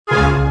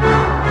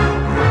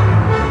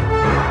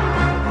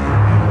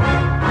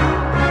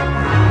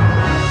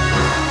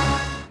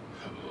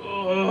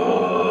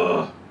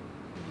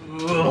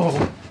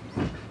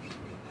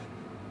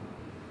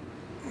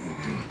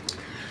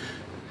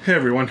Hey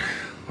everyone,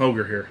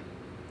 Ogre here.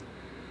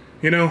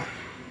 You know,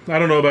 I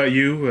don't know about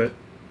you,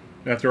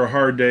 but after a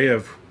hard day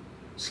of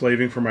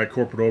slaving for my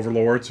corporate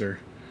overlords, or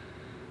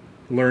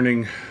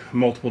learning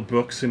multiple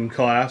books in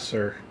class,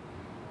 or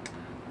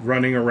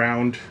running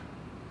around,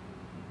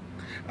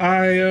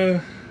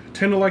 I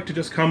tend to like to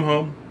just come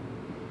home,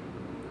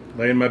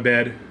 lay in my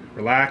bed,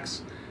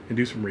 relax, and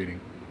do some reading.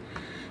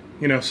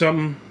 You know,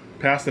 something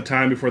past the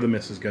time before the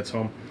missus gets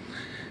home.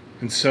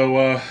 And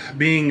so,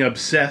 being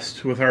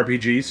obsessed with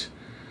RPGs,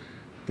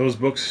 those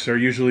books are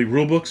usually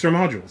rule books or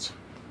modules.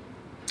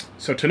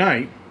 So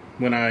tonight,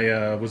 when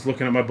I was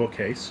looking at my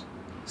bookcase,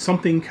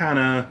 something kind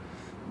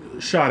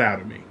of shot out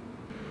at me.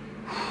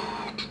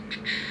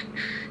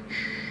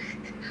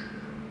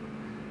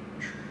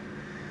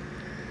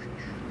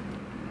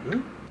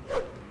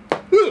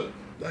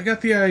 I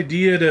got the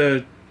idea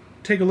to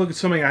take a look at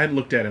something I hadn't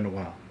looked at in a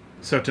while.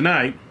 So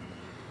tonight,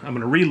 I'm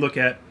going to re-look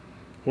at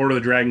Horde of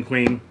the Dragon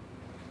Queen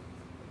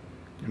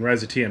and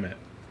Rise of Tiamat.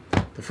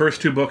 The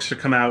first two books to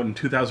come out in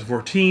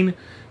 2014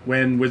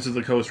 when Wizards of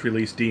the Coast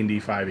released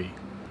D&D 5e.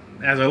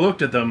 As I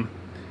looked at them,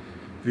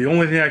 the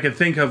only thing I could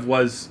think of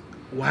was,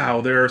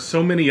 wow, there are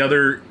so many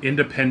other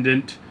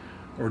independent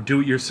or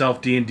do-it-yourself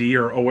D&D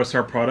or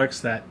OSR products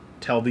that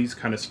tell these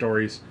kind of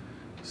stories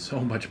so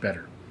much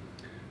better.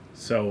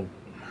 So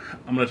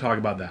I'm going to talk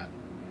about that.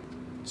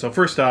 So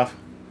first off,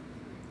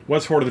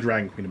 what's Horde of the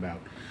Dragon Queen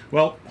about?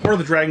 Well, Horde of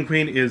the Dragon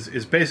Queen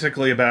is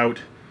basically about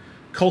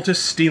cultists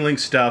stealing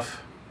stuff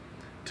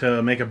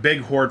to make a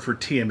big horde for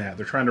Tiamat.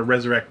 They're trying to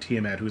resurrect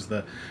Tiamat, who's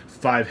the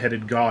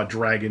five-headed god,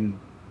 dragon,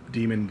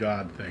 demon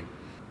god thing.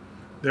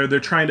 They're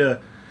trying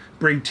to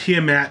bring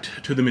Tiamat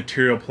to the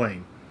material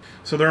plane.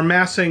 So they're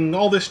amassing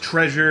all this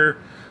treasure,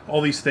 all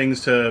these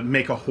things to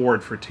make a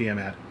horde for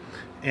Tiamat.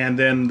 And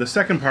then the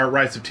second part,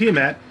 Rise of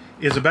Tiamat,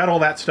 is about all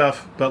that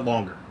stuff, but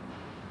longer.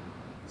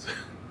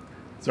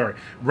 Sorry.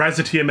 Rise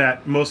of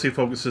Tiamat mostly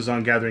focuses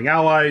on gathering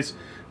allies,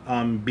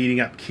 beating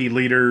up key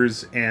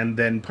leaders, and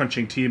then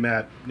punching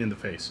Tiamat in the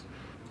face.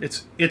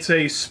 It's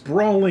a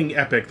sprawling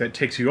epic that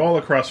takes you all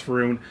across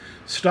Faerun,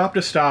 stop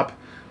to stop,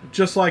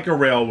 just like a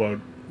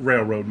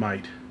railroad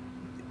might.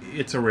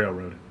 It's a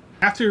railroad.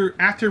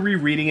 After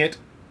rereading it,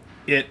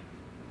 it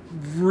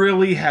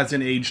really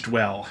hasn't aged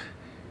well,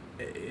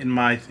 in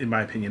my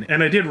opinion.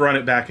 And I did run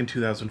it back in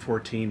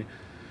 2014,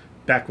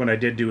 back when I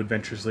did do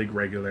Adventures League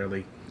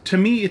regularly. To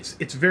me,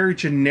 it's very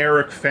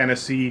generic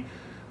fantasy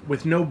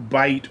with no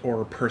bite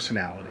or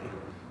personality.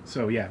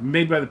 So yeah,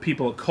 made by the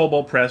people at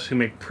Cobalt Press, who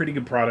make pretty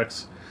good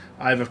products.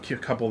 I have a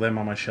couple of them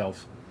on my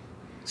shelf.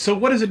 So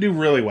what does it do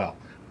really well?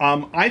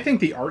 I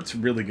think the art's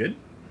really good.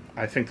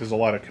 I think there's a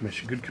lot of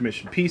good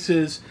commissioned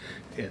pieces.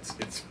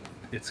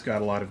 It's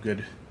got a lot of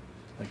good,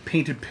 like,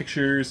 painted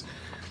pictures.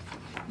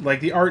 Like,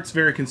 the art's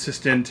very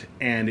consistent,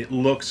 and it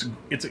looks,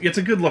 it's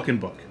a good looking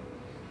book.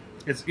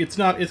 It's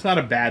not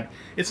a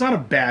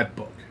bad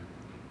book.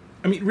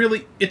 I mean,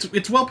 really,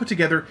 it's well put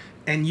together,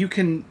 and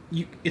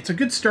it's a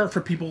good start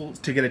for people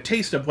to get a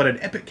taste of what an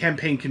epic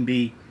campaign can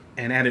be,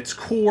 and at its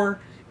core,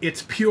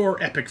 it's pure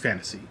epic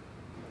fantasy.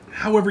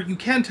 However, you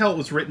can tell it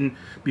was written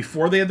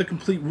before they had the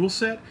complete rule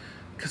set,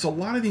 because a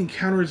lot of the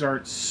encounters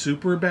aren't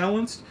super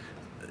balanced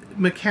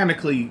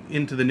mechanically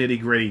into the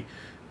nitty-gritty.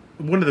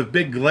 One of the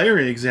big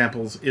glaring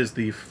examples is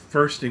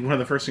one of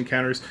the first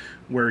encounters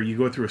where you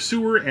go through a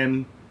sewer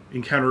and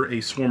encounter a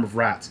swarm of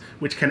rats,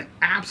 which can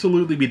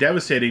absolutely be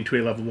devastating to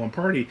a level 1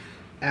 party,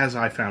 as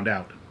I found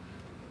out,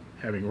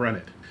 having run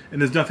it.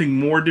 And there's nothing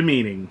more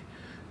demeaning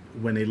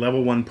when a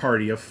level 1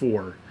 party of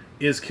 4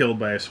 is killed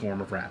by a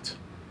swarm of rats.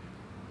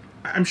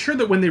 I'm sure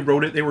that when they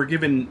wrote it, they were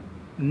given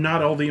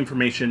not all the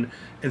information,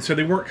 and so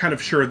they weren't kind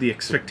of sure of the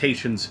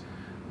expectations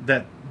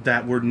that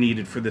were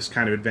needed for this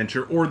kind of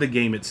adventure, or the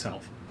game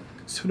itself.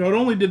 So not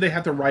only did they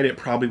have to write it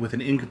probably with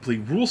an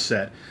incomplete rule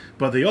set,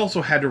 but they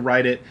also had to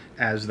write it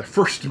as the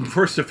first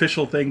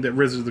official thing that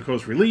Wizards of the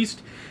Coast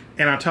released,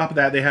 and on top of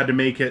that, they had to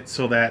make it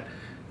so that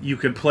you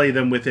could play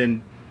them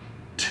within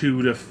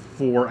 2 to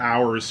 4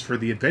 hours for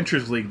the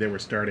Adventures League they were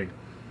starting.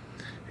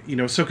 You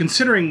know, so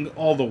considering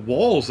all the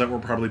walls that were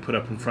probably put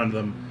up in front of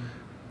them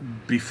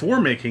before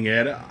making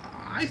it,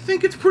 I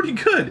think it's pretty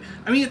good.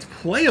 I mean, it's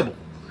playable.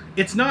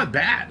 It's not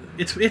bad.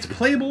 It's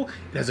playable.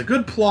 It has a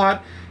good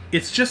plot.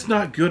 It's just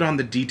not good on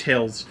the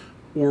details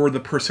or the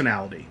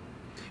personality.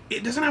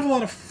 It doesn't have a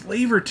lot of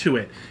flavor to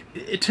it.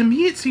 To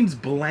me, it seems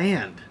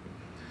bland,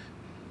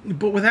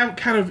 but without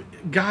kind of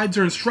guides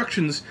or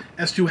instructions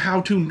as to how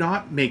to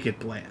not make it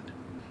bland.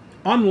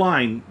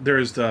 Online,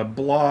 there's the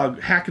blog,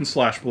 Hack and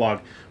Slash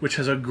blog, which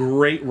has a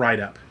great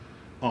write-up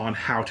on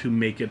how to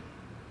make it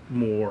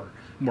more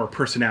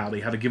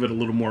personality, how to give it a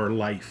little more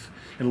life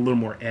and a little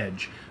more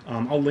edge.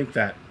 I'll link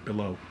that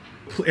below.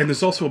 And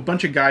there's also a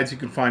bunch of guides you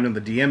can find on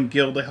the DM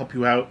Guild to help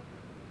you out.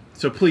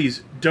 So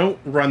please, don't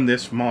run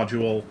this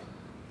module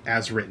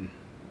as written.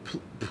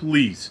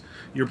 Please.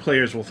 Your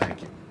players will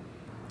thank you.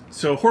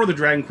 So, Horde of the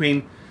Dragon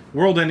Queen,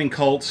 world-ending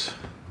cults,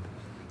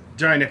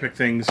 giant epic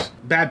things,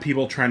 bad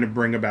people trying to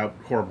bring about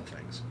horrible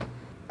things.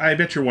 I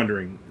bet you're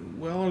wondering,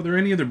 well, are there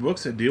any other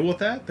books that deal with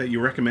that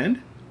you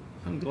recommend?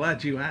 I'm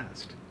glad you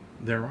asked.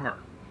 There are.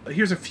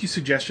 Here's a few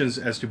suggestions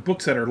as to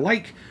books that are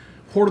like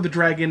Horde of the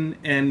Dragon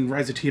and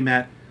Rise of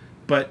Tiamat,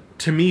 but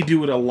to me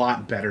do it a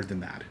lot better than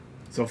that.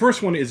 So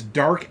first one is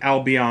Dark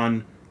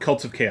Albion,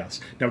 Cults of Chaos.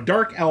 Now,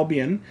 Dark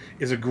Albion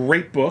is a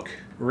great book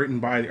written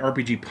by the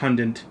RPG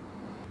pundit.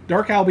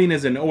 Dark Albion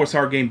is an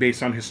OSR game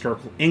based on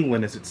historical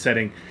England as its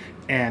setting,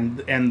 and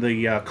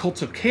the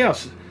Cults of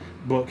Chaos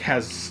book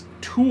has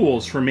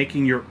tools for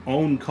making your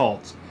own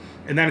cults.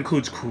 And that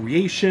includes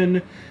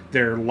creation,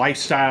 their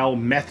lifestyle,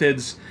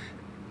 methods,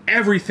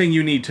 everything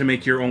you need to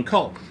make your own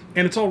cult.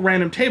 And it's all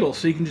random tables,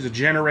 so you can just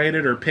generate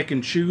it or pick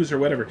and choose or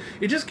whatever.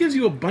 It just gives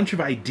you a bunch of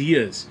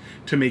ideas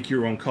to make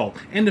your own cult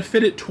and to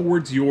fit it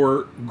towards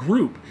your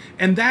group.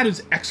 And that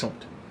is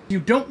excellent. You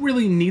don't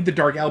really need the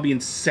Dark Albion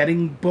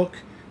setting book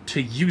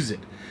to use it.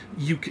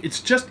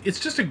 It's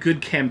just a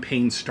good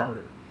campaign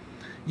starter.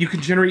 You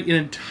can generate an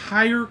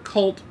entire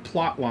cult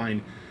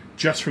plotline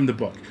just from the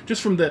book,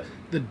 just from the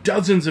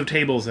dozens of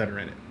tables that are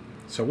in it.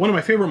 So one of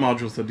my favorite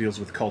modules that deals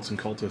with cults and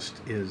cultists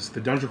is the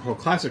Dungeon Crawl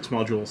Classics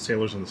module,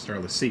 Sailors on the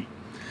Starless Sea.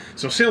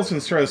 So Sailors on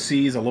the Starless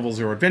Sea is a level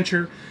 0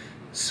 adventure,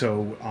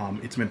 so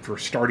it's meant for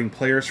starting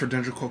players for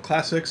Dungeon Crawl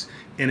Classics,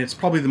 and it's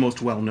probably the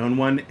most well-known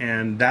one,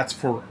 and that's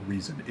for a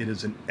reason. It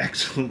is an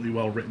excellently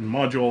well-written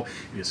module,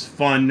 it is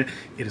fun,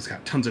 it has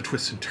got tons of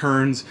twists and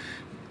turns,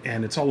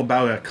 and it's all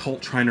about a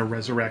cult trying to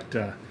resurrect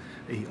a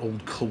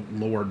old cult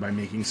lord by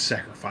making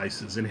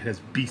sacrifices, and it has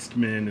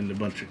beastmen and a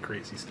bunch of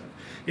crazy stuff.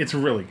 It's a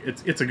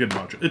good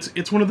module.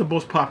 It's one of the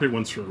most popular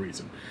ones for a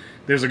reason.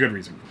 There's a good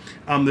reason.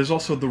 There's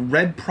also The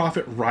Red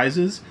Prophet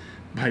Rises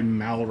by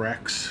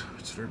Malrex.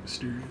 It's very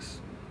mysterious.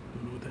 I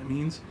don't know what that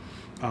means.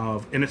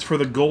 And it's for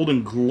the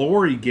Golden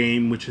Glory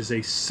game, which is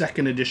a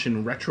 2nd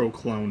edition retro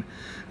clone.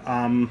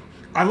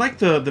 I like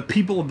the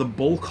People of the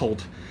Bull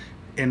cult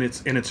and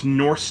its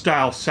Norse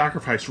style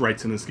sacrifice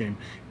rites in this game.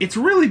 It's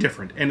really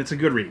different, and it's a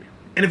good read.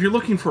 And if you're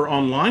looking for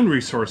online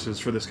resources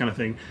for this kind of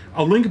thing,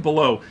 I'll link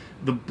below.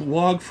 The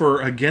blog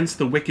for Against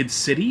the Wicked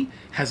City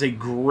has a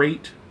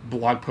great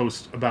blog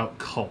post about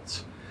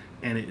cults.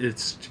 And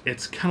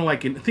it's kind of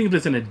like, think of it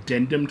as an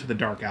addendum to the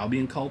Dark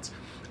Albion cults.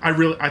 I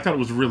thought it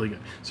was really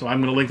good. So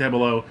I'm going to link that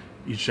below.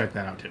 You should check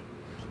that out too.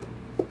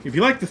 If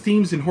you like the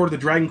themes in Horde of the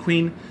Dragon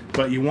Queen,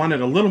 but you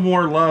wanted a little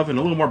more love and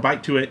a little more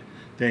bite to it,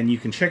 then you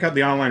can check out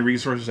the online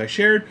resources I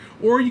shared,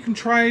 or you can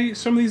try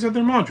some of these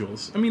other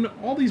modules. I mean,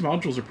 all these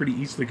modules are pretty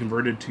easily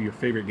converted to your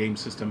favorite game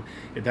system.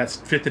 If that's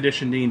 5th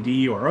edition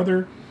D&D or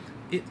other,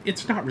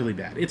 it's not really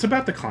bad. It's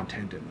about the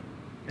content in them,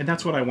 and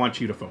that's what I want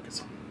you to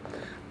focus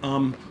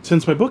on.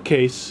 Since my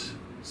bookcase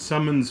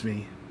summons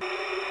me,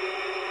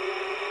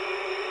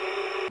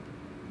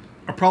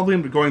 I'll probably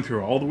be going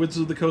through all the Wizards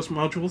of the Coast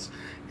modules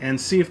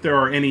and see if there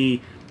are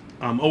any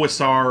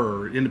OSR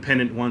or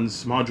independent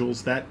ones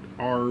modules that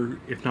are,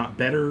 if not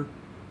better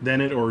than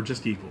it, or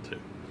just equal to.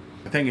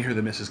 I think I hear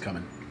the missus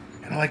coming,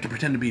 and I like to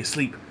pretend to be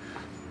asleep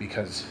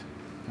because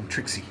I'm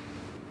tricksy.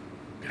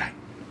 Good night.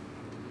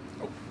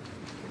 Oh.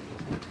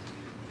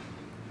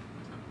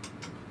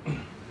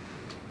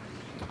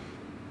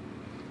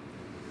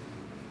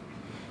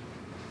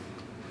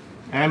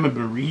 I'm a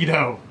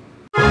burrito.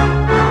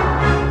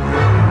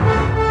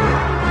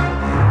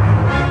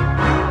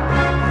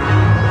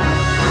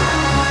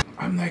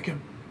 I'm like a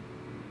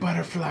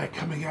butterfly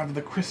coming out of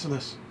the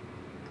chrysalis.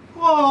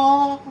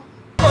 Aww.